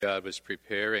God was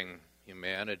preparing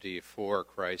humanity for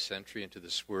Christ's entry into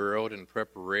this world, and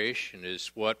preparation is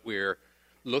what we're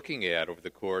looking at over the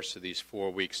course of these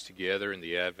 4 weeks together in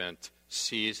the Advent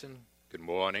season. Good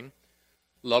morning.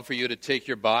 Love for you to take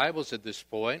your Bibles at this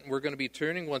point. We're going to be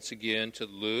turning once again to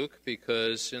Luke,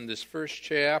 because in this first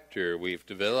chapter we've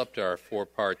developed our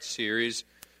 4-part series,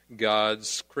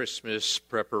 God's Christmas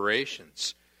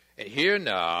Preparations. And here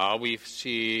now we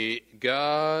see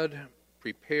God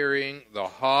preparing the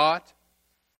heart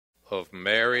of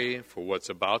Mary for what's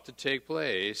about to take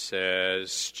place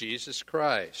as Jesus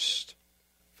Christ,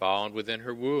 found within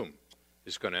her womb,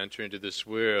 is going to enter into this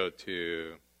world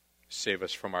to save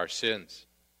us from our sins.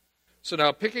 So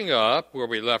now, picking up where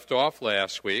we left off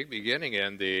last week, beginning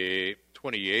in the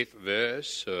 28th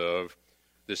verse of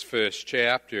this first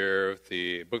chapter of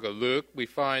the book of Luke, we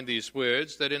find these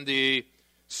words that in the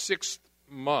 6th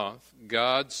month,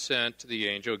 God sent the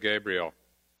angel Gabriel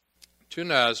to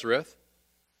Nazareth,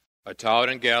 a town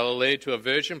in Galilee, to a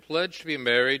virgin pledged to be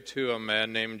married to a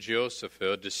man named Joseph,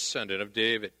 a descendant of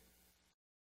David.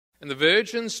 And the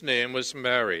virgin's name was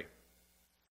Mary.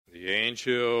 The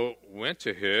angel went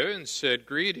to her and said,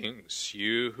 "Greetings,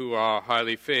 you who are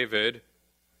highly favored.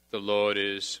 The Lord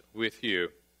is with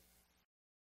you."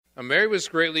 Now Mary was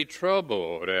greatly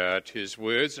troubled at his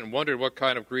words and wondered what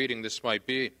kind of greeting this might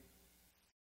be.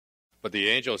 But the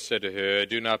angel said to her,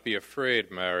 "Do not be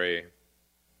afraid, Mary.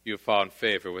 You have found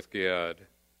favor with God.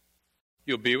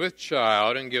 You'll be with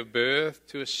child and give birth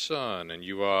to a son, and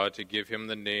you are to give him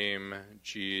the name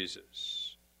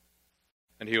Jesus.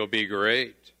 And he will be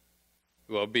great.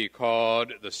 He will be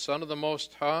called the Son of the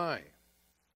Most High.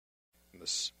 And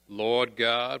the Lord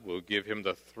God will give him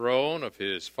the throne of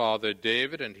his father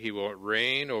David, and he will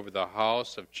reign over the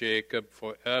house of Jacob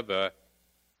forever.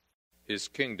 His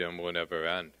kingdom will never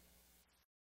end."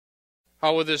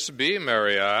 "How will this be,"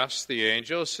 Mary asked the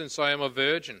angel, "since I am a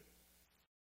virgin?"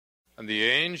 And the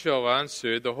angel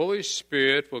answered, "The Holy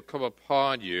Spirit will come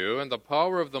upon you, and the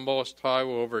power of the Most High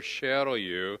will overshadow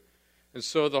you. And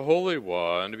so the Holy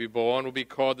One to be born will be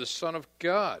called the Son of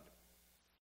God.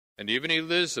 And even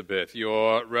Elizabeth,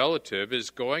 your relative,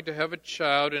 is going to have a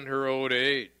child in her old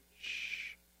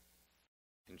age.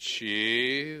 And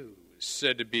she, who is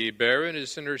said to be barren,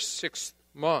 is in her 6th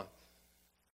month.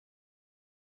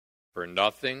 For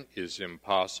nothing is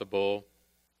impossible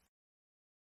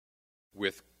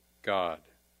with God."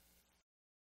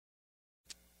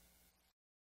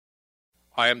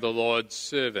 "I am the Lord's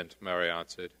servant," Mary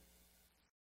answered.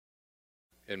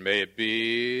 "And may it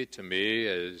be to me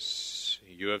as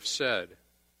you have said."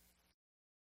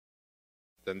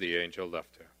 Then the angel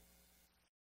left her.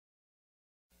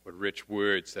 What rich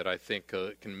words that I think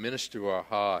can minister to our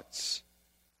hearts.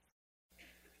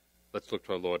 Let's look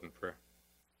to our Lord in prayer.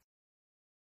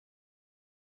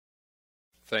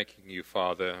 Thanking you,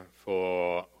 Father,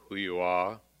 for who you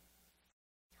are,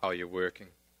 how you're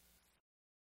working.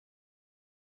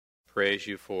 Praise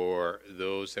you for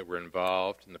those that were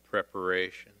involved in the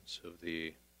preparations of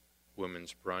the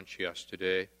women's brunch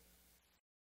yesterday.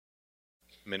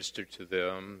 Minister to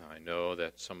them. I know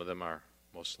that some of them are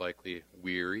most likely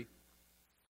weary,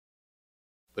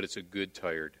 but it's a good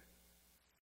tired.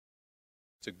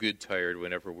 It's a good tired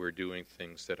whenever we're doing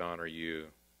things that honor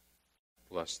you.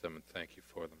 Bless them and thank you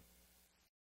for them.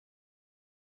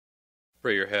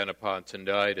 Pray your hand upon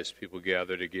tonight as people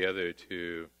gather together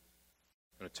to,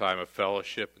 in a time of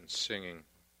fellowship and singing,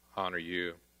 honor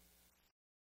you.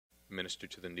 Minister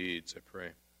to the needs, I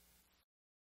pray.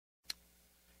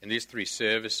 In these 3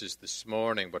 services this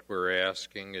morning, what we're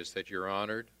asking is that you're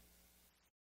honored.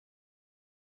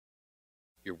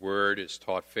 Your word is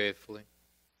taught faithfully.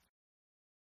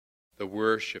 The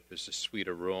worship is a sweet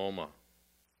aroma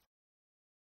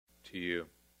to you.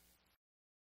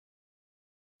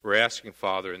 We're asking,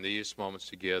 Father, in these moments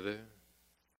together,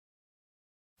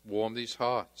 warm these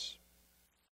hearts.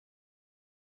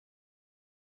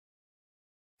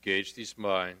 Gauge these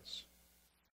minds.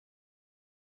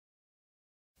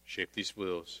 Shape these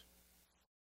wills.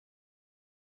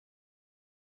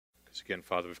 Because again,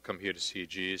 Father, we've come here to see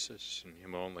Jesus and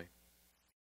him only.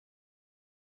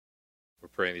 We're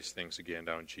praying these things again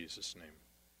now in Jesus' name.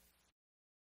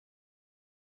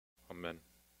 Amen.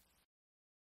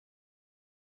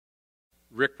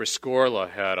 Rick Rescorla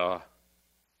had a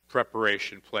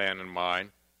preparation plan in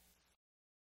mind.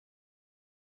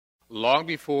 Long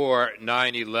before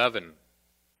 9/11,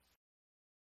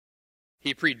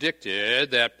 he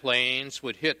predicted that planes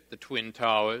would hit the Twin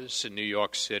Towers in New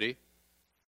York City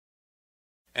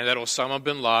and that Osama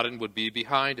bin Laden would be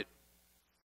behind it.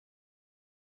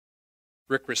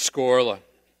 Rick Rescorla.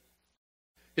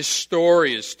 His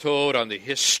story is told on the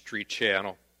History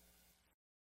Channel.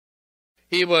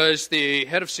 He was the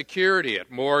head of security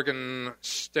at Morgan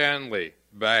Stanley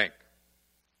Bank.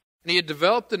 And he had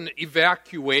developed an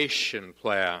evacuation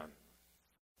plan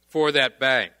for that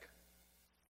bank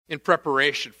in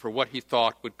preparation for what he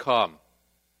thought would come.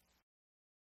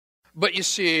 But you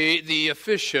see, the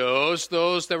officials,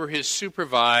 those that were his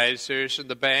supervisors in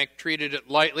the bank, treated it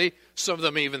lightly. Some of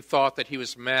them even thought that he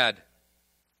was mad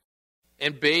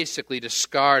and basically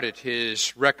discarded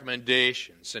his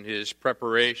recommendations and his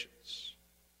preparations.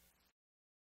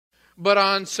 But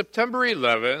on September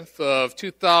 11th of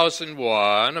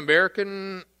 2001,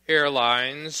 American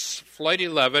Airlines Flight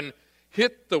 11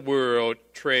 hit the World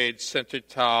Trade Center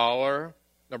Tower,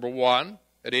 number 1,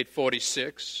 at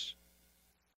 8:46.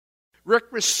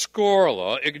 Rick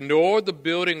Rescorla ignored the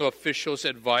building officials'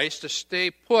 advice to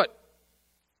stay put,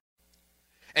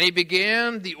 and he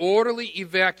began the orderly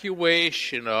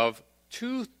evacuation of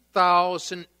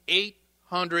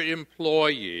 2,800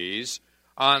 employees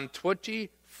on 20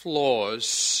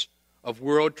 floors of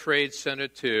World Trade Center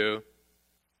 2,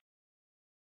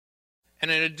 and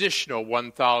an additional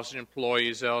 1,000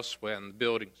 employees elsewhere in the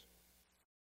buildings.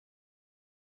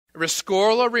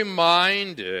 Rescorla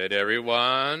reminded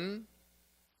everyone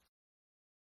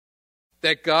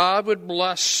that God would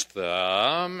bless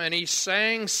them, and he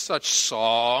sang such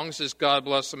songs as God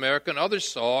Bless America and other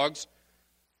songs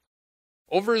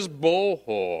over his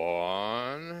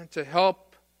bullhorn to help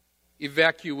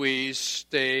evacuees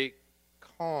stay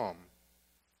calm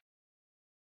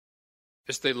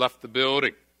as they left the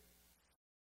building.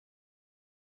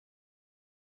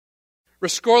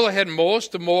 Rescorla had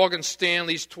most of Morgan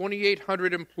Stanley's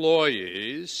 2,800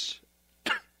 employees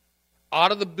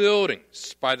out of the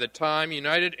buildings by the time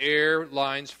United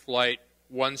Airlines Flight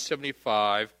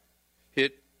 175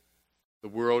 hit the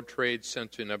World Trade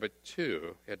Center number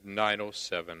 2 at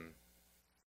 9:07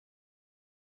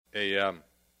 a.m.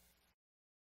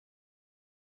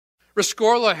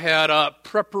 Rescorla had a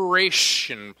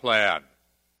preparation plan.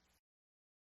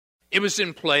 It was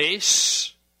in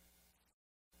place.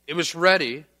 It was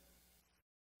ready.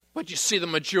 But you see, the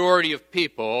majority of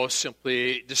people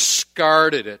simply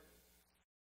discarded it,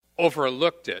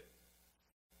 overlooked it,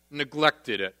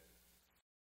 neglected it.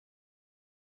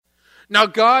 Now,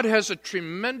 God has a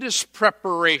tremendous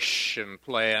preparation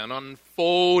plan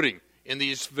unfolding in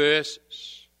these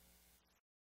verses.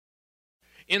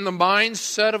 In the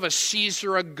mindset of a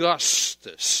Caesar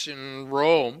Augustus in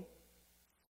Rome,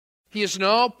 he has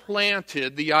now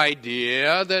planted the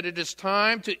idea that it is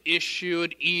time to issue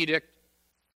an edict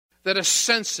that a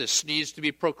census needs to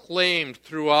be proclaimed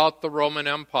throughout the Roman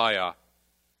Empire.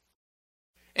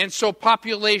 And so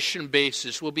population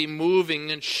bases will be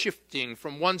moving and shifting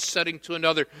from one setting to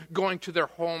another, going to their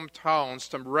hometowns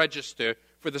to register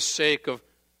for the sake of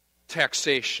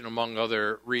taxation, among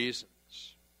other reasons.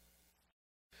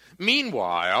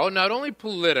 Meanwhile, not only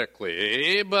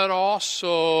politically, but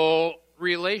also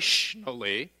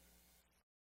relationally,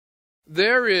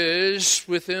 there is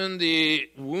within the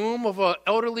womb of an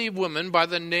elderly woman by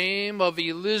the name of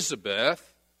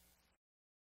Elizabeth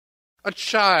a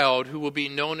child who will be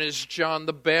known as John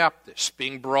the Baptist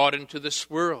being brought into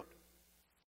this world.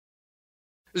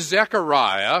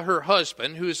 Zechariah, her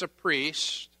husband, who is a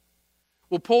priest,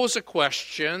 will pose a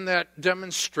question that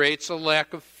demonstrates a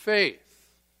lack of faith.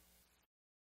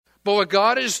 But what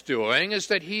God is doing is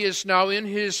that he is now in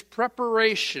his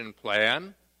preparation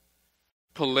plan,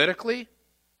 politically,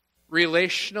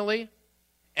 relationally,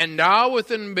 and now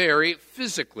within Mary,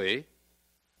 physically,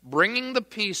 bringing the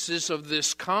pieces of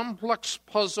this complex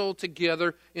puzzle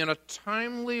together in a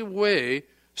timely way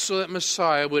so that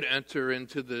Messiah would enter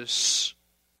into this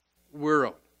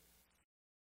world.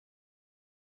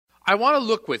 I want to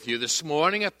look with you this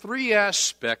morning at 3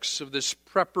 aspects of this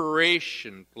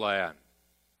preparation plan.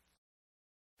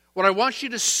 What I want you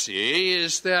to see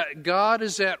is that God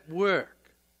is at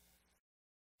work.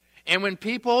 And when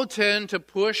people tend to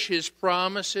push his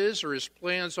promises or his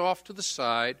plans off to the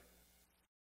side,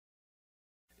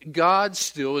 God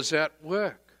still is at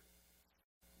work,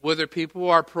 whether people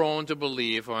are prone to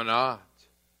believe or not,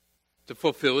 to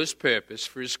fulfill his purpose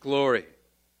for his glory.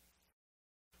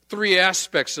 3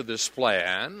 aspects of this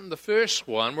plan. The first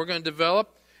one we're going to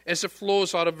develop as it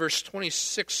flows out of verse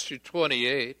 26 through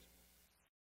 28.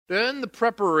 Then the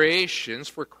preparations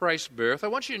for Christ's birth. I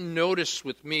want you to notice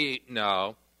with me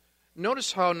now,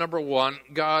 notice how, number 1,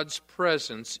 God's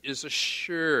presence is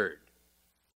assured.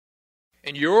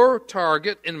 And your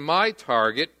target and my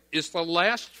target is the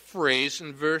last phrase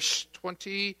in verse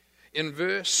 28,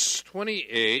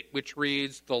 which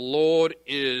reads, "The Lord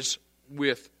is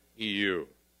with you."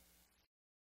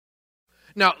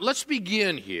 Now, let's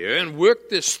begin here and work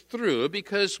this through,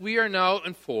 because we are now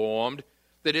informed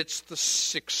that it's the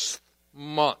 6th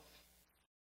month.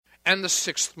 And the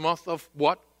 6th month of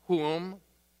what? Whom?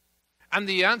 And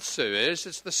the answer is,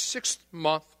 it's the 6th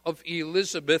month of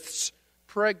Elizabeth's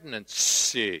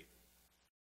pregnancy.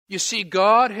 You see,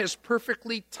 God has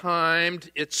perfectly timed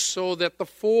it so that the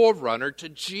forerunner to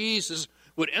Jesus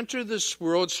would enter this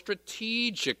world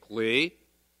strategically,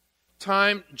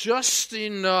 timed just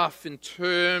enough in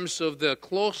terms of the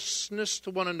closeness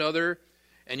to one another,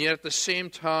 and yet at the same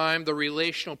time the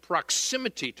relational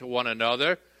proximity to one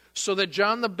another, so that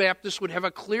John the Baptist would have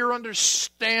a clear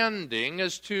understanding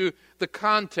as to the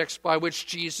context by which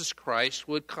Jesus Christ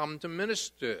would come to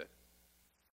minister.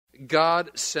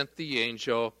 God sent the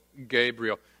angel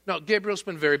Gabriel. Now, Gabriel's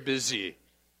been very busy.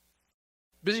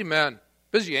 Busy man.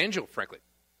 Busy angel, frankly.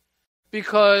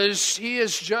 Because he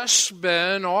has just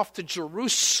been off to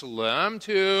Jerusalem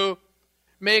to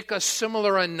make a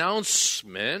similar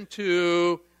announcement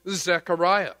to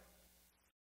Zechariah.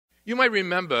 You might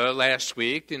remember last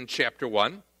week in chapter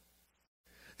 1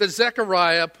 that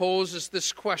Zechariah poses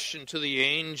this question to the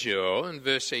angel in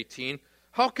verse 18.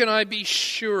 How can I be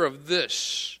sure of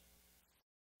this?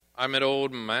 I'm an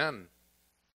old man.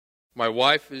 My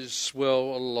wife is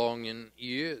well along in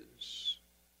years.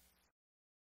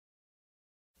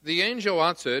 The angel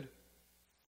answered,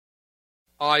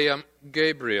 I am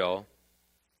Gabriel.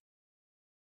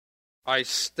 I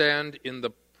stand in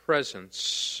the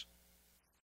presence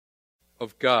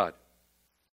of God.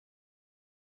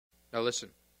 Now listen.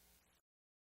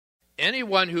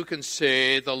 Anyone who can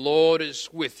say the Lord is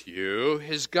with you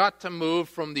has got to move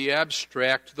from the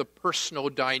abstract to the personal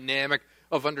dynamic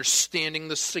of understanding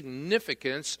the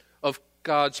significance of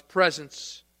God's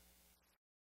presence.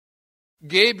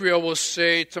 Gabriel will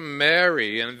say to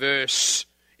Mary in verse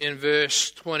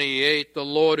 28, the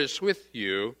Lord is with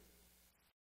you.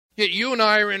 Yet you and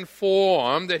I are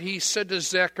informed that he said to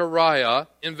Zechariah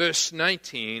in verse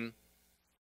 19,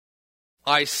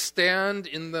 I stand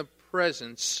in the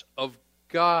presence of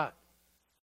God.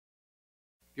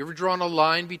 You ever drawn a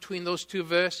line between those two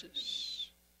verses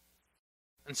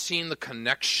and seen the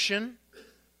connection?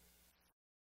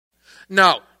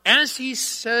 Now, as he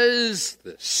says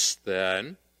this,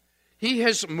 then, he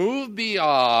has moved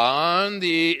beyond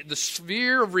the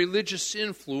sphere of religious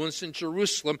influence in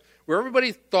Jerusalem, where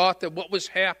everybody thought that what was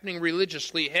happening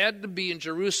religiously had to be in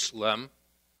Jerusalem.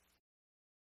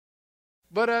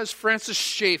 But as Francis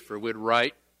Schaeffer would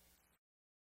write,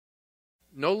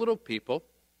 no little people,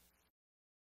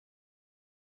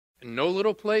 and no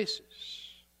little places.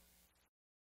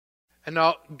 And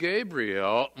now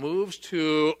Gabriel moves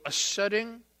to a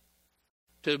setting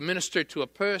to minister to a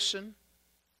person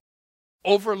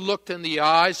overlooked in the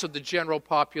eyes of the general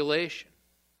population,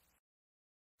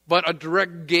 but a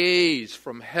direct gaze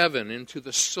from heaven into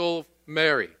the soul of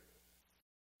Mary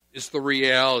is the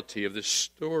reality of this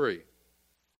story.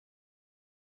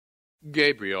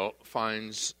 Gabriel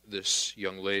finds this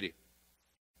young lady,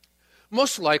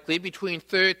 most likely between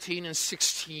 13 and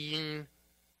 16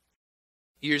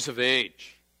 years of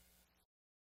age.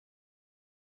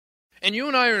 And you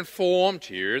and I are informed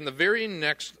here in the very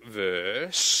next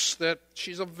verse that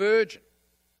she's a virgin,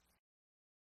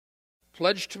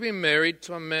 pledged to be married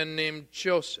to a man named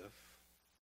Joseph,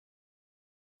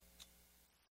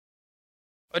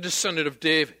 a descendant of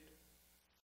David.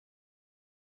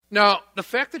 Now, the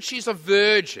fact that she's a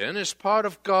virgin is part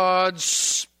of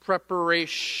God's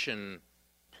preparation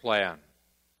plan.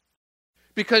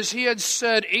 Because he had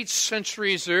said 8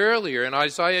 centuries earlier in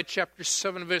Isaiah chapter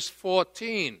 7, verse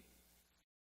 14,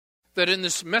 that in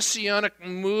this messianic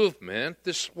movement,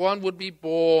 this one would be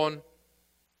born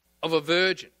of a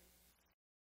virgin.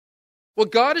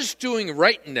 What God is doing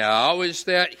right now is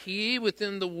that he,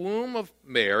 within the womb of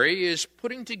Mary, is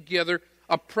putting together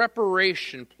a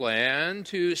preparation plan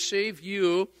to save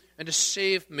you and to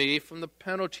save me from the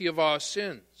penalty of our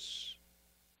sins.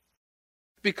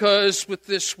 Because with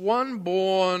this one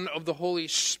born of the Holy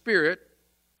Spirit,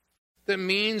 that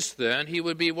means then he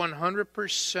would be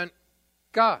 100%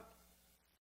 God.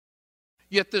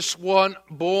 Yet this one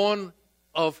born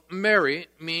of Mary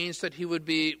means that he would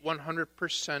be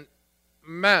 100%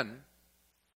 man.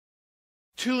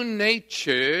 Two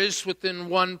natures within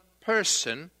one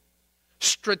person,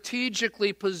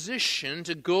 strategically positioned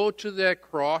to go to that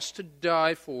cross to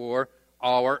die for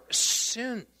our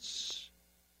sins.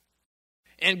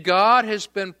 And God has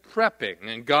been prepping,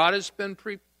 and God has been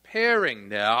preparing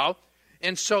now,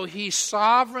 and so he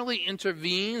sovereignly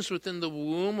intervenes within the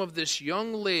womb of this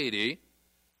young lady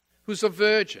who's a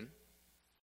virgin,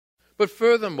 but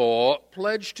furthermore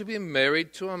pledged to be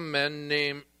married to a man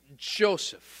named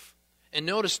Joseph. And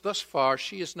notice thus far,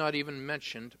 she is not even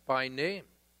mentioned by name.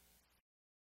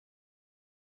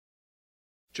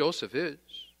 Joseph is.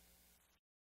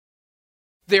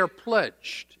 They're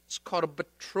pledged. It's called a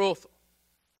betrothal.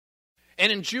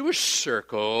 And in Jewish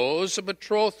circles, a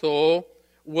betrothal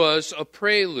was a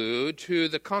prelude to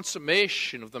the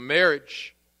consummation of the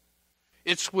marriage.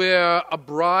 It's where a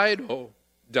bridal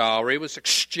dowry was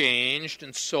exchanged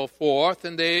and so forth,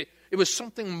 and it was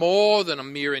something more than a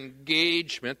mere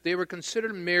engagement. They were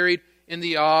considered married in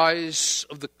the eyes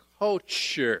of the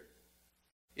culture.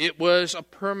 It was a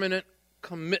permanent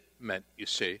commitment, you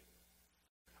see,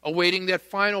 awaiting that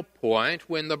final point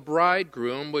when the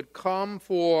bridegroom would come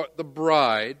for the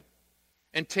bride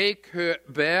and take her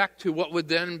back to what would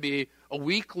then be a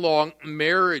week-long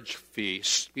marriage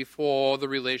feast before the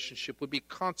relationship would be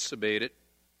consummated,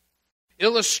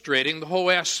 illustrating the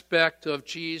whole aspect of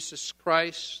Jesus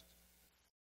Christ,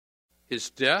 his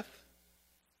death,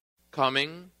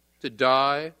 coming to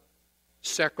die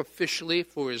sacrificially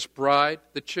for his bride,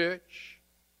 the church,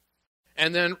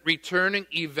 and then returning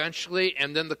eventually,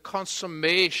 and then the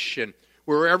consummation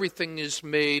where everything is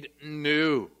made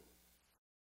new.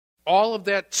 All of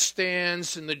that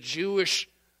stands in the Jewish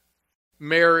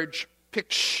marriage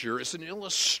picture as an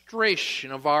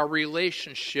illustration of our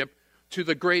relationship to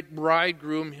the great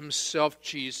bridegroom himself,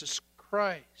 Jesus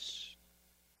Christ.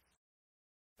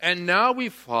 And now we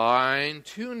find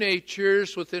two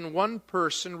natures within one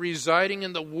person residing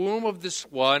in the womb of this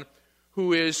one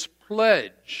who is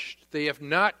pledged. They have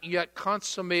not yet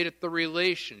consummated the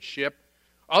relationship.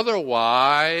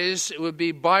 Otherwise, it would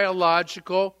be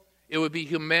biological, it would be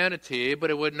humanity, but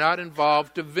it would not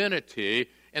involve divinity,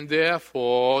 and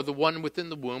therefore the one within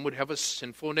the womb would have a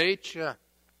sinful nature.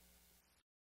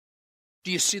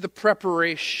 Do you see the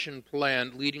preparation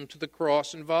plan leading to the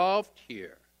cross involved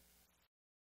here?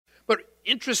 But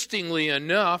interestingly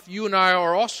enough, you and I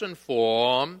are also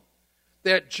informed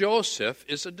that Joseph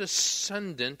is a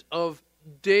descendant of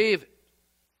David,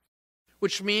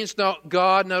 which means now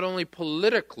God not only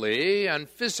politically and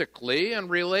physically and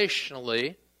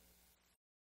relationally,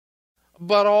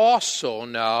 but also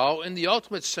now, in the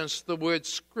ultimate sense of the word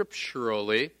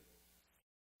scripturally,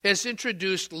 has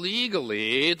introduced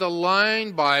legally the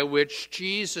line by which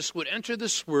Jesus would enter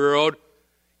this world.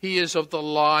 He is of the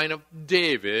line of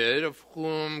David, of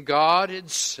whom God had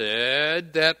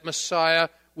said that Messiah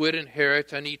would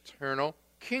inherit an eternal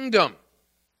kingdom.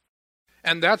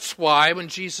 And that's why when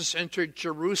Jesus entered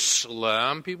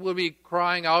Jerusalem, people would be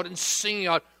crying out and singing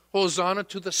out, Hosanna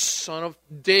to the Son of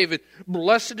David.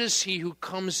 Blessed is he who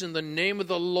comes in the name of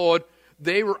the Lord.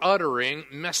 They were uttering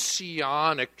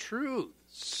messianic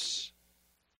truths.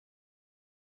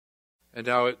 And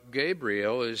now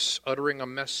Gabriel is uttering a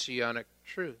messianic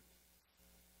truth.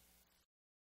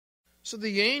 So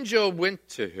the angel went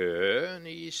to her and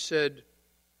he said,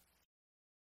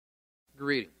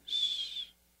 Greetings,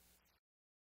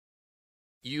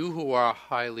 you who are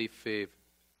highly favored,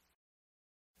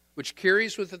 which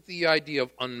carries with it the idea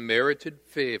of unmerited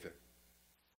favor.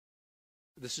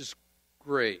 This is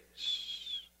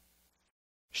grace.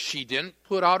 She didn't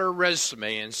put out her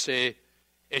resume and say,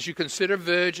 as you consider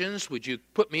virgins, would you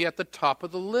put me at the top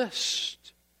of the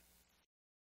list?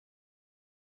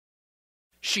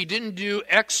 She didn't do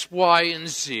X, Y, and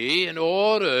Z in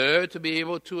order to be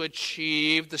able to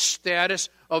achieve the status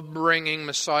of bringing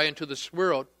Messiah into this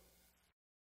world.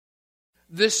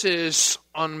 This is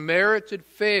unmerited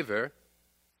favor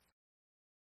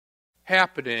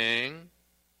happening,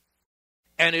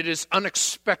 and it is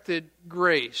unexpected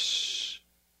grace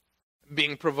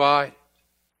being provided.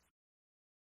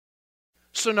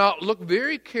 So now look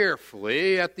very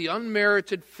carefully at the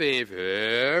unmerited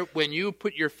favor. When you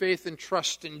put your faith and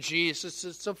trust in Jesus,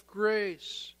 it's of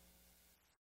grace.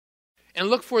 And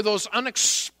look for those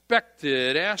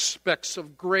unexpected aspects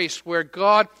of grace where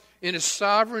God, in his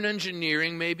sovereign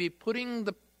engineering, may be putting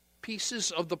the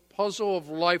pieces of the puzzle of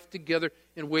life together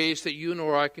in ways that you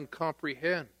nor I can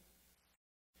comprehend.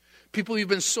 People who've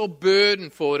been so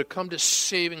burdenful to come to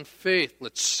saving faith,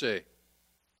 let's say.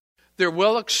 They're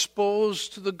well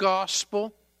exposed to the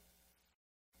gospel,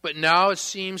 but now it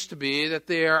seems to be that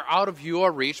they are out of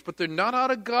your reach, but they're not out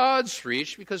of God's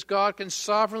reach because God can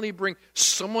sovereignly bring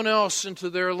someone else into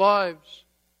their lives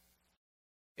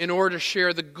in order to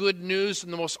share the good news in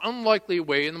the most unlikely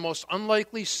way, in the most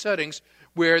unlikely settings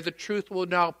where the truth will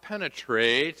now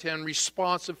penetrate and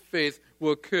responsive faith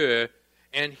will occur.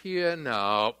 And here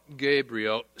now,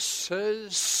 Gabriel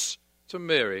says to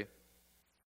Mary,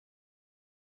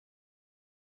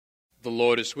 the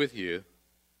Lord is with you.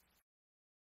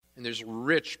 And there's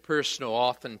rich personal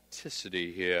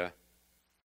authenticity here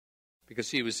because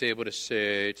he was able to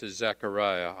say to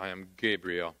Zechariah, I am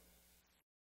Gabriel.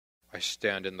 I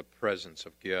stand in the presence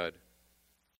of God.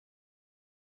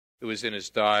 It was in his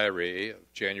diary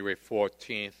of January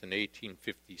 14th in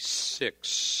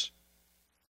 1856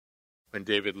 when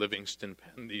David Livingstone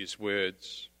penned these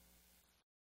words.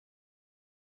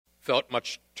 Felt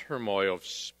much turmoil of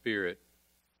spirit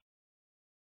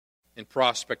in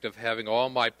prospect of having all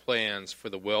my plans for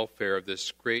the welfare of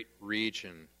this great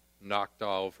region knocked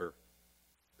over.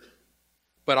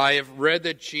 But I have read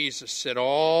that Jesus said,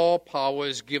 all power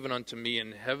is given unto me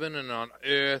in heaven and on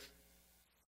earth.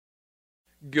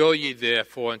 Go ye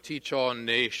therefore and teach all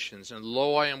nations, and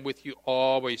lo, I am with you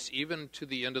always, even to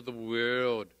the end of the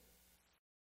world.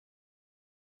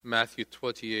 Matthew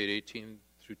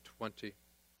 28:18-20.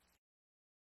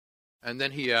 And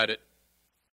then he added,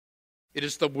 it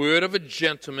is the word of a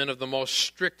gentleman of the most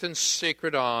strict and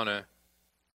sacred honor.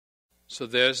 So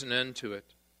there's an end to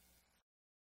it.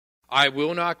 I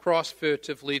will not cross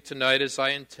furtively tonight as I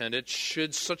intended.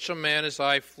 Should such a man as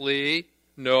I flee?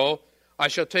 No, I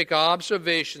shall take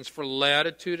observations for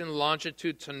latitude and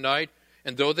longitude tonight,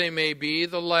 and though they may be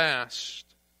the last,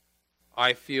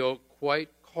 I feel quite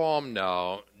calm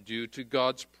now due to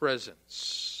God's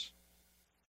presence.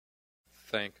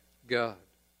 Thank God.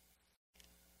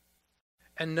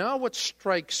 And now what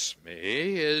strikes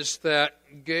me is that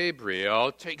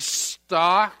Gabriel takes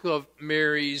stock of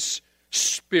Mary's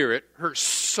spirit, her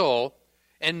soul,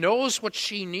 and knows what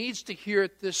she needs to hear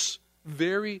at this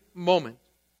very moment.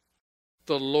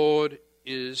 The Lord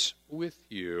is with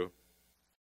you.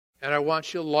 And I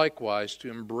want you likewise to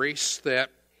embrace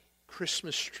that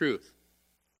Christmas truth,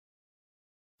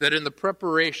 that in the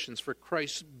preparations for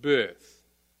Christ's birth,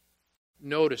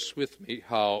 notice with me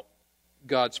how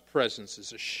God's presence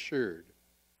is assured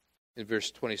in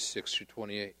verse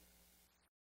 26-28.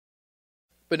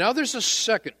 But now there's a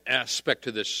second aspect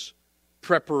to this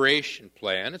preparation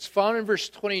plan. It's found in verse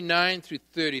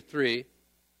 29-33.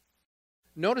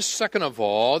 Notice, second of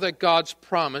all, that God's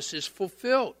promise is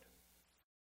fulfilled.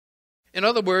 In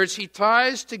other words, he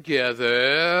ties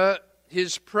together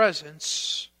his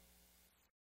presence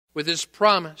with his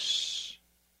promise.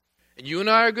 And you and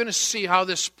I are going to see how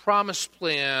this promise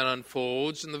plan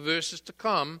unfolds in the verses to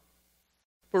come.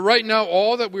 But right now,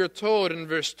 all that we are told in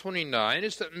verse 29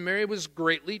 is that Mary was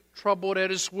greatly troubled at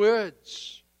his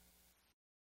words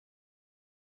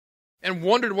and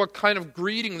wondered what kind of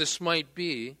greeting this might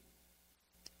be.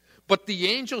 But the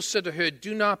angel said to her,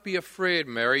 do not be afraid,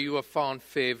 Mary, you have found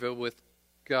favor with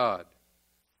God.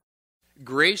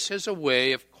 Grace has a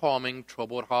way of calming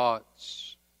troubled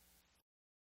hearts.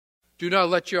 Do not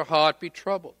let your heart be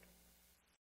troubled.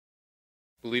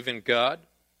 Believe in God.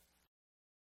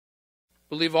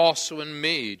 Believe also in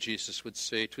me, Jesus would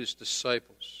say to his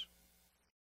disciples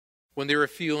when they were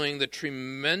feeling the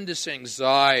tremendous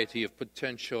anxiety of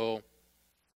potential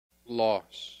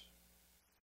loss.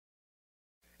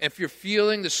 If you're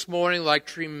feeling this morning like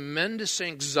tremendous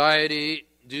anxiety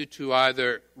due to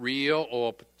either real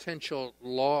or potential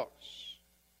loss,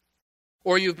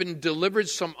 or you've been delivered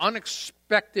some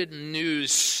unexpected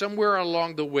news somewhere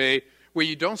along the way where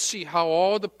you don't see how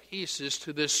all the pieces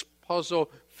to this puzzle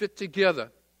fit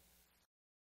together,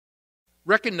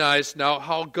 recognize now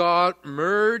how God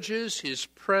merges his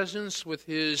presence with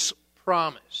his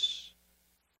promise.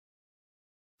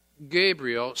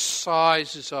 Gabriel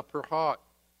sizes up her heart.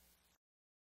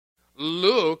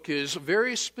 Luke is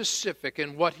very specific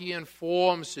in what he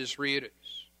informs his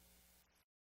readers.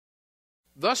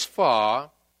 Thus far,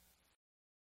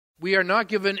 we are not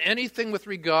given anything with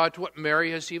regard to what Mary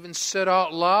has even said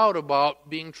out loud about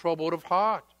being troubled of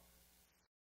heart.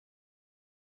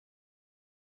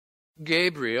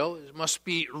 Gabriel must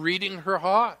be reading her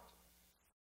heart.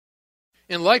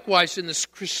 And likewise, in this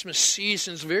Christmas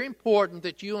season, it's very important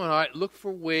that you and I look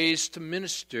for ways to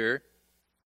minister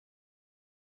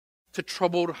to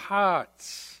troubled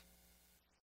hearts.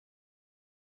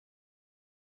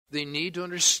 They need to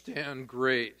understand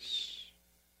grace.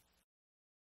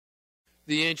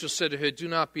 The angel said to her, do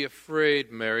not be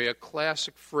afraid, Mary, a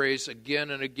classic phrase again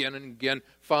and again and again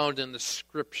found in the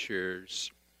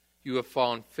Scriptures. You have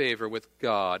found favor with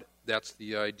God. That's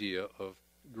the idea of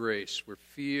grace, where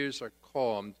fears are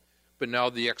calmed, but now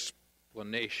the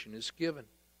explanation is given.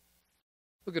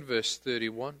 Look at verse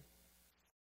 31.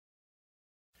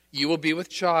 You will be with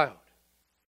child.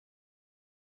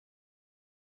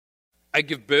 I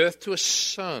give birth to a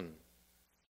son,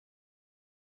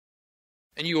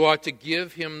 and you are to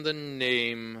give him the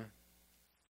name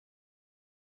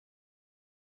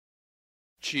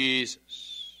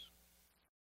Jesus.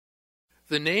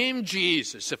 The name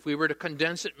Jesus, if we were to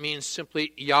condense it, means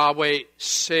simply Yahweh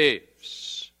saves.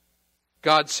 saves.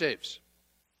 God saves.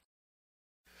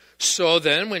 So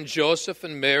then, when Joseph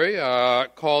and Mary are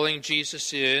calling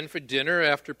Jesus in for dinner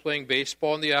after playing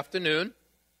baseball in the afternoon,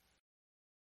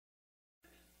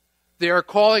 they are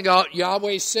calling out,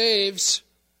 Yahweh saves.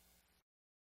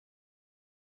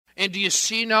 And do you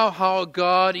see now how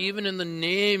God, even in the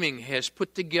naming, has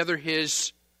put together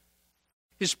his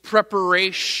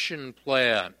preparation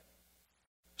plan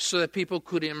so that people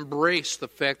could embrace the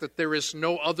fact that there is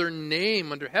no other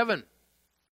name under heaven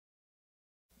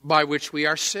by which we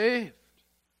are saved.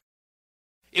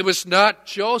 It was not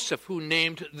Joseph who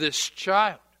named this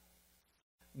child.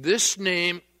 This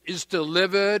name is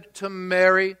delivered to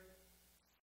Mary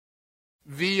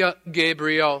via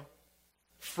Gabriel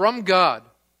from God.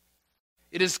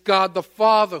 It is God the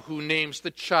Father who names the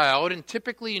child, and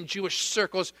typically in Jewish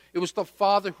circles, it was the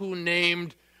father who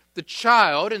named the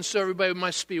child, and so everybody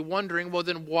must be wondering, well,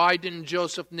 then why didn't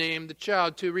Joseph name the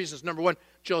child? Two reasons. Number one,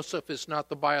 Joseph is not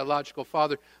the biological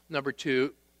father. Number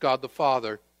two, God the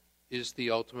Father is the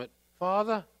ultimate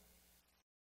father.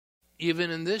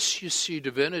 Even in this, you see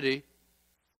divinity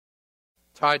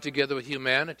tied together with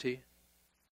humanity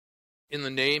in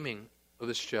the naming of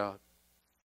this child.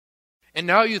 And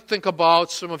now you think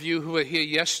about, some of you who were here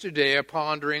yesterday are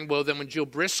pondering, well, then when Jill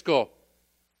Briscoe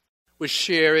was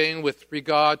sharing with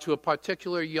regard to a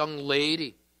particular young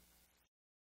lady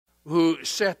who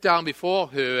sat down before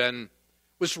her and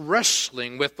was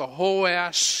wrestling with the whole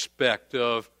aspect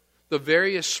of the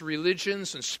various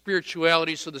religions and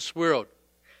spiritualities of this world,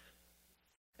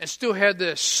 and still had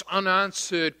this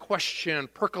unanswered question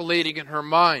percolating in her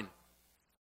mind.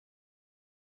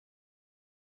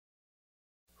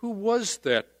 Who was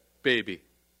that baby?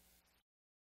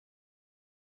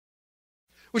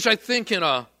 Which I think in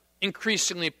an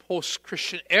increasingly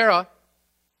post-Christian era,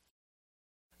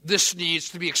 this needs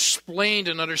to be explained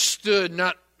and understood,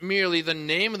 not merely the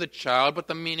name of the child, but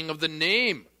the meaning of the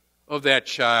name of that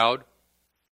child,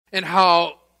 and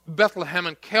how Bethlehem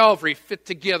and Calvary fit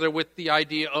together with the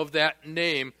idea of that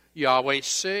name, Yahweh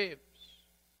saves.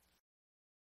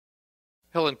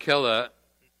 Helen Keller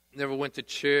never went to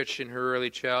church in her early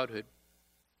childhood.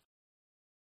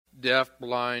 Deaf,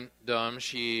 blind, dumb,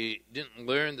 she didn't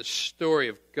learn the story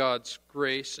of God's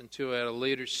grace until at a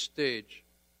later stage,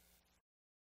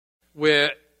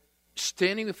 where,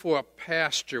 standing before a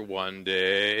pastor one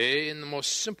day, in the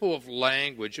most simple of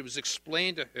language, it was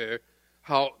explained to her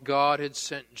how God had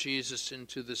sent Jesus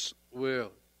into this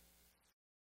world.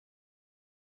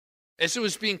 As it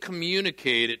was being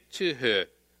communicated to her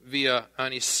via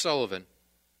Annie Sullivan,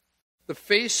 the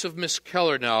face of Miss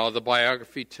Keller now, the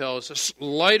biography tells us,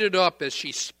 lighted up as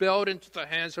she spelled into the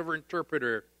hands of her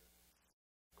interpreter,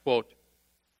 quote,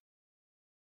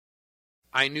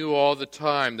 I knew all the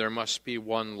time there must be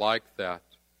one like that,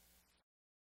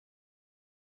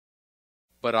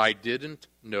 but I didn't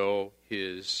know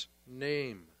his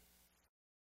name.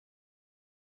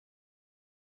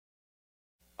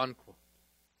 Unquote.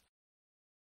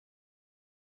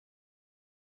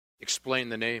 Explain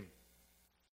the name.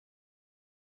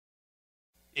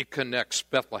 It connects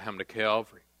Bethlehem to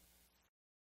Calvary.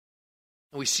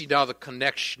 And we see now the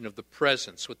connection of the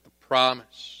presence with the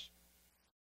promise.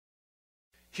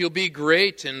 He'll be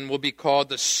great and will be called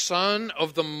the Son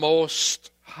of the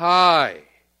Most High.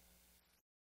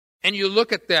 And you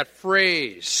look at that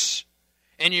phrase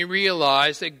and you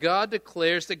realize that God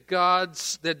declares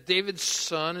that David's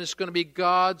son is going to be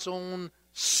God's own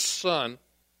son.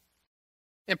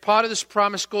 And part of this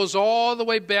promise goes all the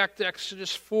way back to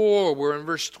Exodus 4, where in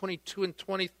verse 22 and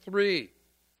 23,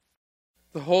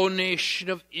 the whole nation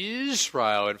of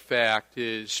Israel, in fact,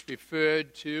 is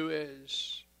referred to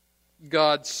as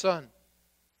God's son.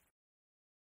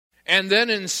 And then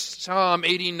in Psalm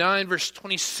 89, verse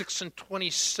 26 and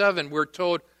 27, we're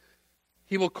told,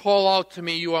 He will call out to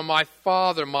me, You are my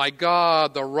Father, my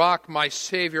God, the rock, my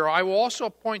Savior. I will also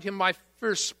appoint him my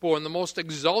firstborn, the most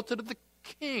exalted of the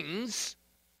kings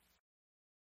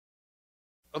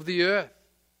of the earth.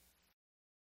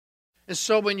 And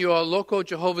so when your local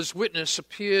Jehovah's Witness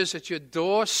appears at your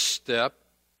doorstep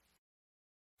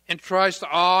and tries to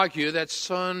argue that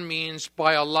son means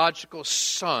biological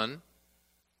son,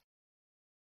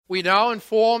 we now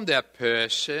inform that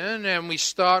person, and we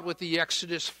start with the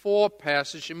Exodus 4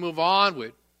 passage and move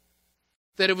onward,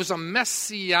 that it was a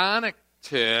messianic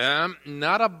term,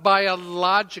 not a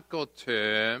biological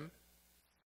term,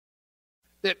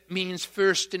 that means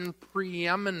first in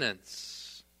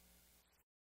preeminence,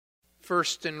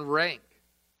 first in rank,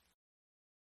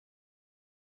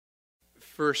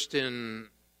 first in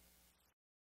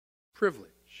privilege.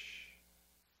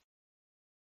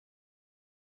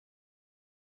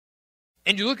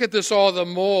 And you look at this all the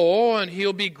more, and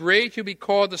he'll be great. He'll be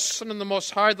called the Son of the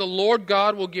Most High. The Lord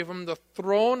God will give him the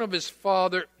throne of his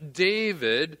father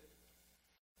David.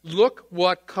 Look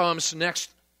what comes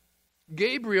next.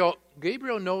 Gabriel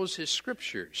knows his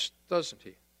scriptures, doesn't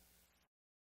he?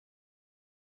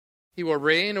 He will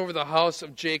reign over the house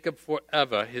of Jacob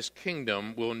forever. His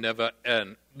kingdom will never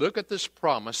end. Look at this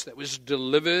promise that was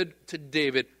delivered to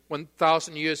David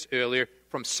 1,000 years earlier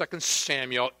from 2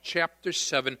 Samuel chapter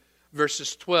 7,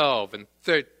 verses 12 and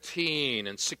 13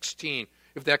 and 16,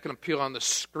 if that can appear on the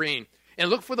screen. And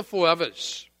look for the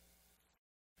forevers.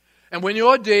 And when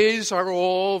your days are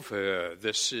over,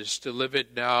 this is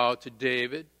delivered now to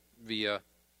David via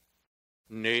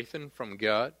Nathan from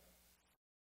God.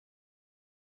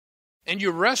 And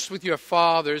you rest with your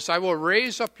fathers, I will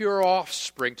raise up your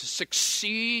offspring to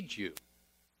succeed you,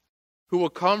 who will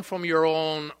come from your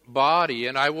own body,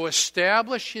 and I will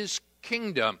establish his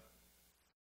kingdom.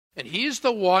 And he is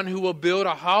the one who will build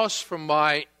a house for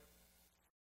my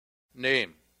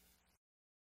name.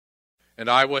 And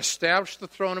I will establish the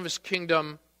throne of his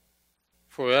kingdom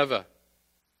forever.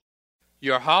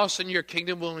 Your house and your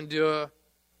kingdom will endure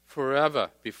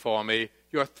forever before me.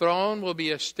 Your throne will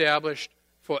be established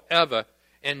forever.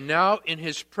 And now in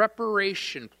his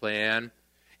preparation plan,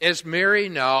 as Mary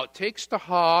now takes to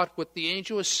heart what the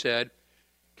angel has said,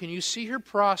 can you see her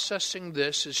processing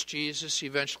this as Jesus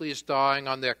eventually is dying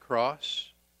on that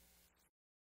cross?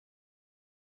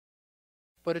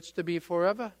 But it's to be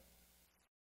forever.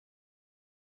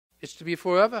 It's to be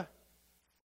forever.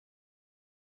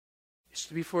 It's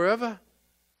to be forever.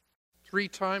 3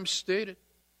 times stated.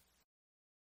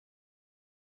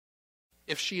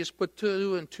 If she has put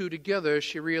 2 and 2 together,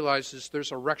 she realizes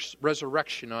there's a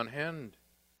resurrection on hand.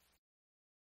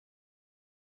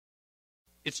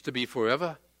 It's to be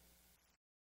forever.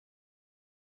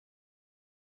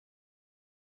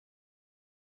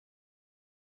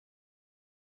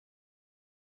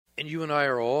 And you and I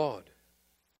are awed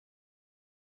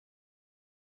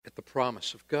at the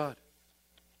promise of God.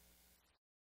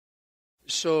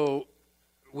 So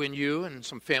when you and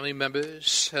some family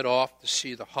members head off to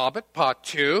see The Hobbit, Part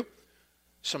 2,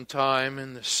 sometime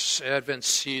in this Advent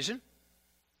season,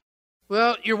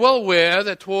 well, you're well aware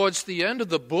that towards the end of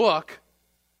the book,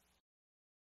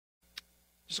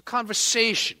 there's a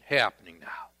conversation happening now.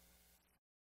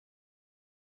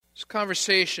 There's a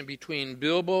conversation between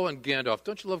Bilbo and Gandalf.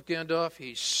 Don't you love Gandalf?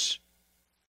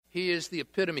 He is the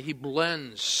epitome. He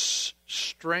blends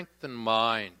strength and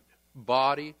mind,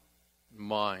 body and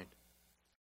mind.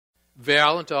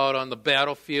 Valiant out on the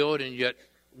battlefield and yet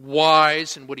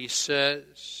wise in what he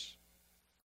says.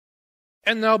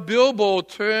 And now Bilbo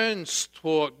turns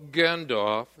toward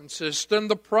Gandalf and says, then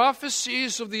the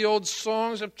prophecies of the old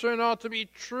songs have turned out to be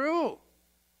true!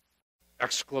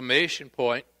 Exclamation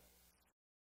point.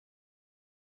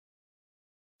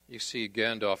 You see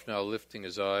Gandalf now lifting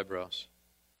his eyebrows.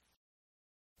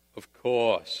 Of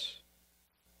course,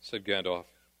 said Gandalf.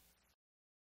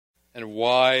 And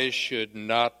why should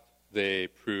not they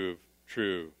prove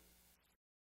true?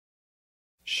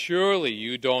 Surely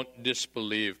you don't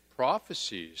disbelieve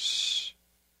prophecies?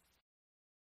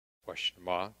 Question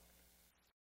mark.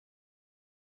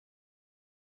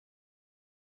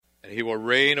 And he will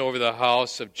reign over the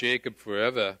house of Jacob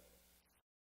forever.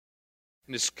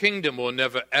 And his kingdom will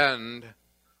never end.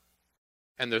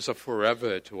 And there's a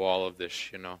forever to all of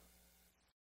this, you know.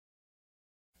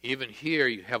 Even here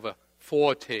you have a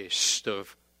foretaste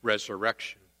of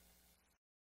resurrection.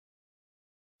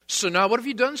 So now what have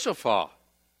you done so far?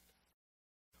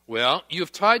 Well,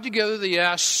 you've tied together the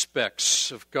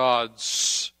aspects of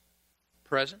God's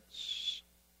presence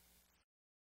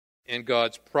and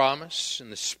God's promise in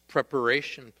this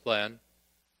preparation plan.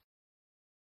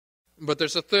 But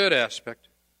there's a third aspect.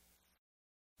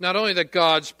 Not only that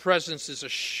God's presence is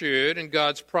assured and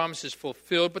God's promise is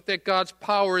fulfilled, but that God's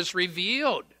power is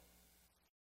revealed.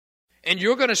 And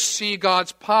you're going to see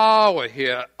God's power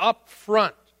here up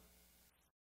front.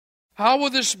 How will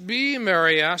this be,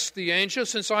 Mary asked the angel,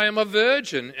 since I am a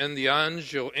virgin? And the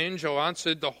angel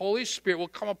answered, the Holy Spirit will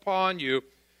come upon you,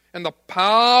 and the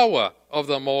power of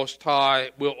the Most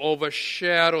High will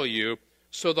overshadow you.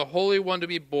 So the Holy One to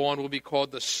be born will be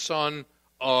called the Son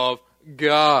of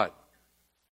God.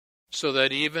 So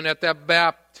that even at that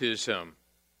baptism,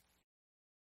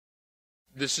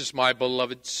 this is my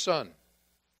beloved Son,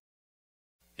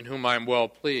 in whom I am well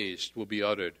pleased, will be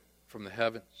uttered from the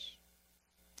heavens.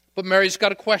 But Mary's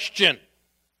got a question.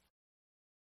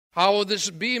 How will this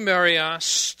be, Mary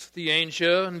asked the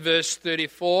angel in verse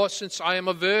 34, since I am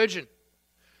a virgin?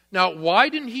 Now, why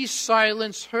didn't he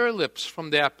silence her lips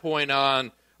from that point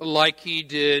on? like he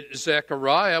did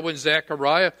Zechariah, when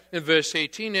Zechariah, in verse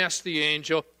 18, asked the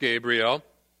angel, Gabriel,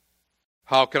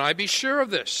 how can I be sure of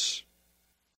this?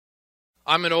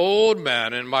 I'm an old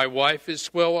man, and my wife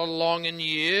is well along in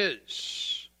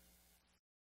years.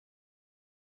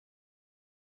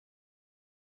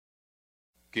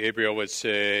 Gabriel would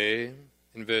say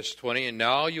in verse 20, and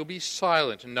now you'll be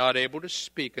silent and not able to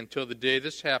speak until the day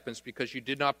this happens, because you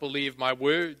did not believe my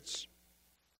words,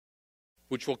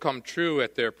 which will come true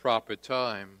at their proper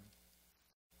time.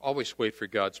 Always wait for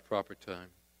God's proper time.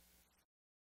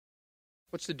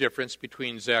 What's the difference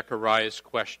between Zechariah's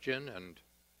question and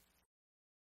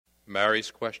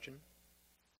Mary's question?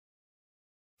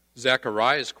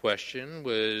 Zechariah's question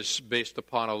was based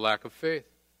upon a lack of faith.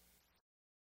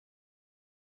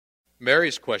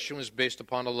 Mary's question was based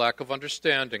upon a lack of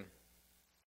understanding.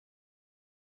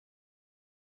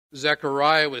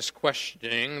 Zechariah was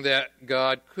questioning that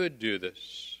God could do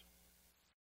this.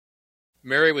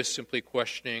 Mary was simply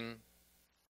questioning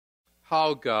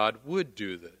how God would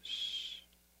do this.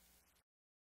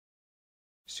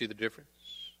 See the difference?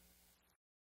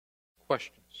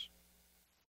 Questions.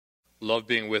 Love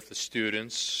being with the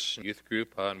students in youth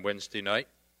group on Wednesday night.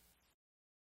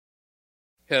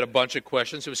 Had a bunch of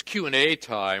questions. It was Q&A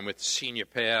time with the senior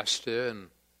pastor, and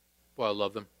boy, I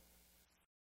love them.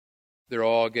 They're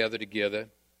all gathered together.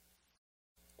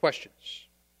 Questions.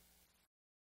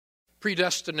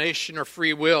 Predestination or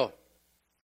free will?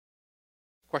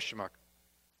 Question mark.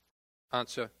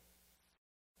 Answer.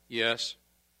 Yes.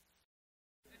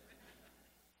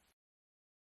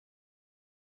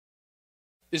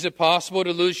 Is it possible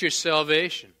to lose your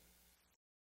salvation?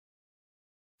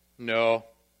 No.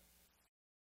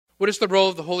 What is the role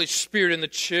of the Holy Spirit in the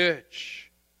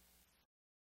church?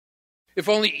 If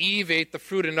only Eve ate the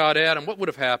fruit and not Adam, what would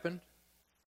have happened?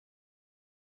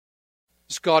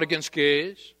 Is God against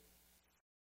gays?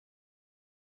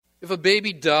 If a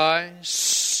baby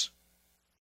dies,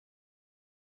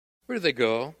 where do they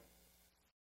go?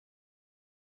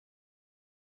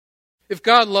 If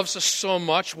God loves us so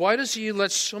much, why does He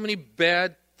let so many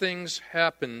bad things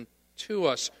happen to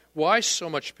us? Why so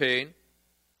much pain?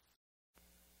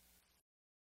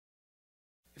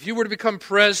 If you were to become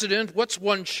president, what's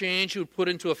one change you would put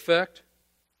into effect?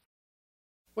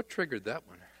 What triggered that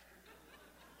one?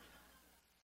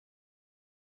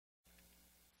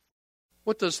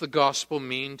 What does the gospel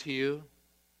mean to you?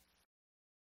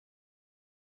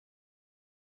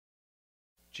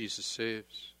 Jesus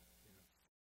saves.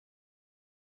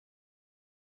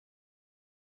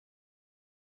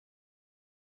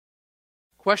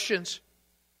 Questions?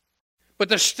 But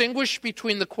distinguish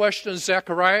between the question of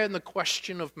Zechariah and the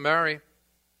question of Mary.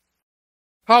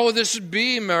 How will this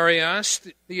be, Mary asked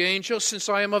the angel, since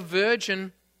I am a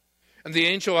virgin? And the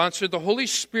angel answered, the Holy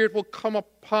Spirit will come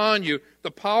upon you.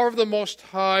 The power of the Most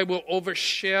High will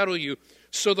overshadow you.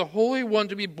 So the Holy One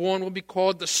to be born will be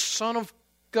called the Son of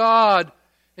God.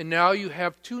 And now you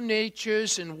have two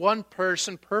natures in one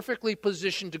person, perfectly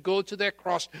positioned to go to that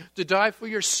cross, to die for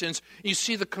your sins. You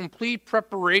see the complete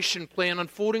preparation plan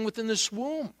unfolding within this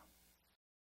womb.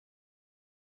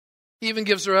 He even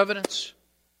gives her evidence.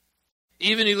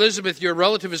 Even Elizabeth, your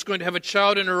relative, is going to have a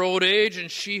child in her old age, and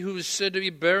she who is said to be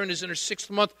barren is in her 6th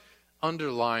month.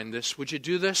 Underline this. Would you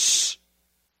do this?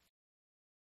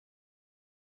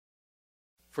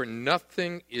 For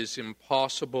nothing is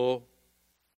impossible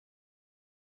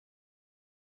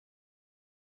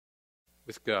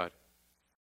with God.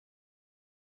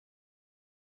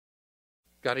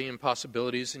 Got any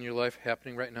impossibilities in your life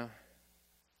happening right now?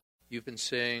 You've been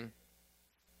saying,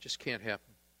 just can't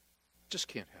happen. Just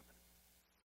can't happen.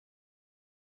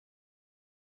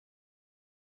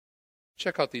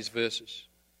 Check out these verses.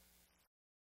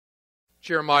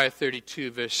 Jeremiah 32,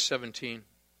 verse 17.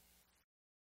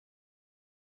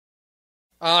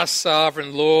 Ah,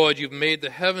 sovereign Lord, you've made the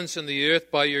heavens and the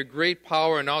earth by your great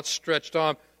power and outstretched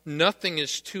arm. Nothing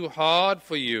is too hard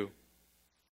for you.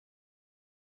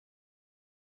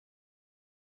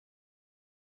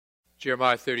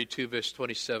 Jeremiah 32, verse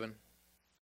 27.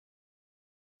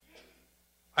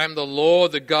 I am the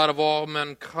Lord, the God of all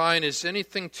mankind. Is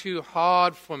anything too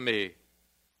hard for me?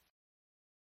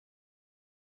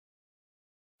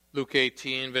 Luke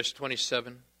 18, verse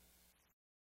 27.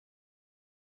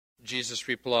 Jesus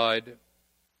replied,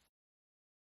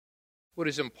 what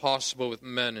is impossible with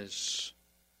men is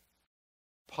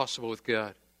possible with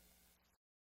God.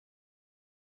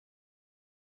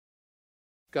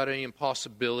 Got any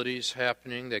impossibilities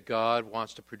happening that God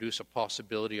wants to produce a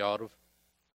possibility out of?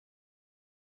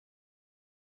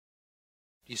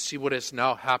 Do you see what has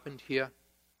now happened here?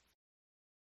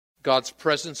 God's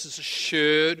presence is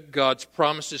assured. God's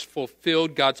promise is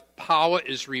fulfilled. God's power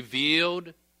is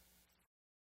revealed.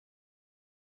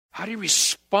 How do you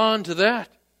respond to that?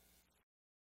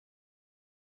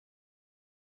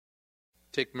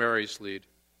 Take Mary's lead.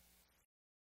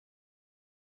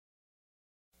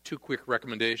 2 quick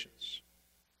recommendations.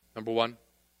 Number 1,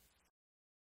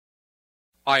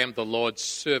 I am the Lord's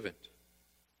servant.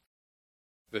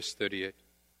 Verse 38.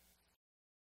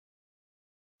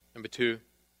 Number 2,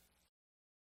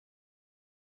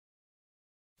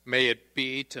 may it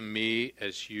be to me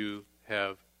as you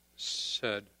have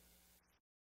said.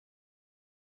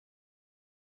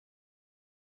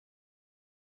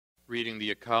 Reading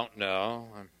the account now,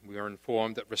 we are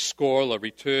informed that Rescorla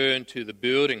returned to the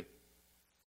building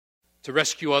to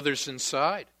rescue others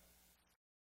inside.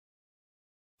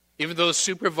 Even though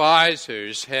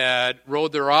supervisors had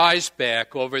rolled their eyes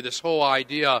back over this whole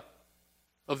idea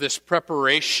of this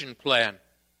preparation plan,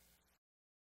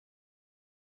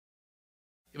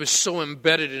 it was so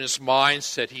embedded in his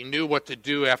mindset, he knew what to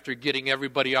do after getting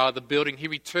everybody out of the building. He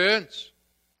returns.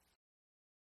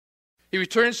 He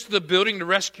returns to the building to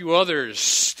rescue others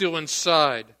still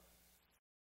inside.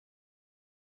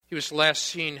 He was last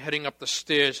seen heading up the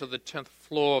stairs of the 10th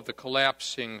floor of the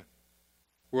collapsing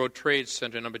World Trade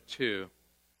Center number 2.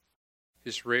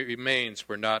 His remains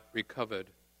were not recovered.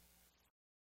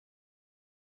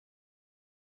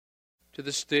 To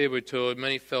this day, we're told,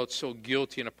 many felt so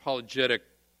guilty and apologetic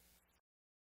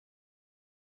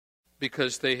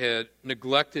because they had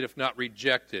neglected, if not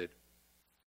rejected,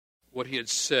 what he had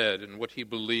said and what he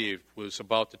believed was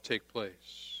about to take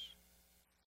place.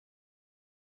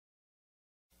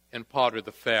 And part of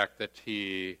the fact that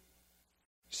he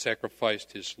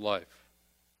sacrificed his life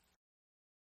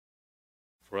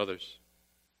for others.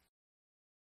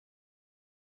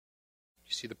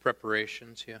 You see the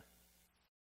preparations here?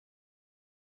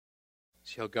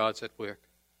 See how God's at work?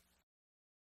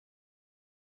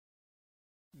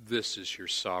 This is your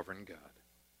sovereign God.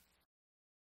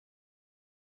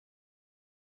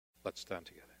 Let's stand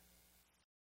together.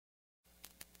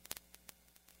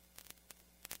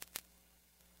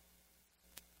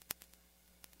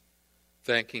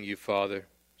 Thanking you, Father,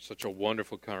 such a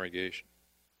wonderful congregation.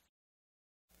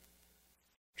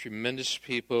 Tremendous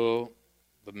people,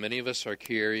 but many of us are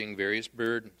carrying various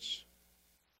burdens.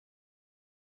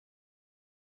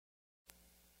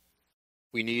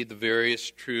 We need the various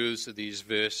truths of these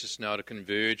verses now to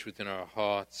converge within our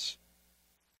hearts.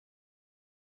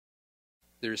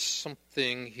 There's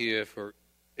something here for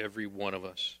every one of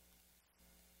us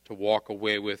to walk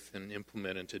away with and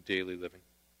implement into daily living.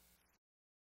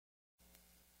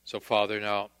 So, Father,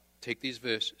 now take these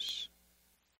verses.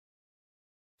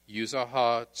 Use our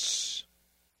hearts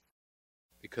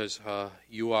because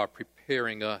you are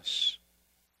preparing us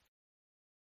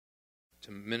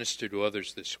to minister to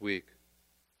others this week.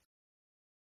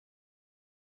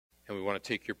 And we want to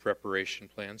take your preparation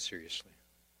plan seriously.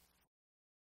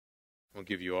 We'll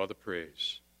give you all the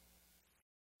praise.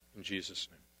 In Jesus'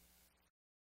 name.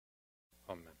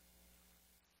 Amen.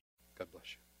 God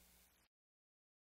bless you.